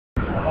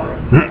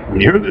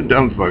You're the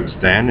dumb folks,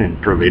 Stan, and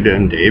Perlita,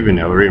 and Dave, and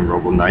Ellery, and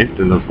Roble Knight,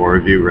 and the four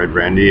of you, Red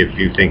Randy. If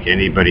you think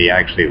anybody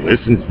actually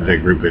listens to the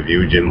group of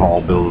you, Jim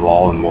Hall, Bill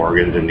Wall, and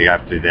Morgan, and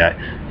after that,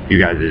 you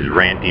guys'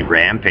 ranty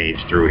rampage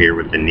through here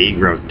with the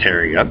Negroes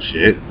tearing up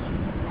shit.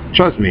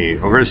 Trust me,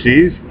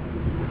 overseas,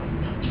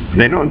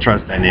 they don't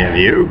trust any of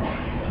you.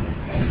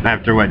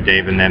 After what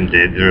Dave and them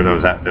did through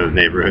those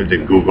neighborhoods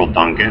in Google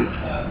Duncan,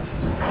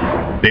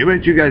 they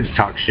let you guys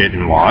talk shit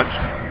and watch,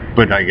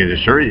 but I can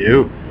assure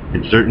you,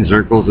 in certain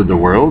circles of the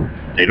world,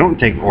 they don't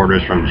take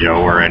orders from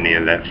Joe or any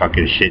of that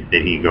fucking shit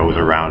that he goes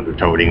around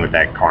toting with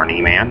that Carney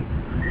man.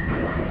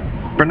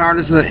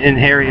 Bernardus and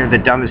Harry are the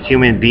dumbest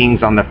human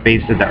beings on the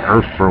face of the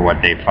earth for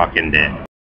what they fucking did.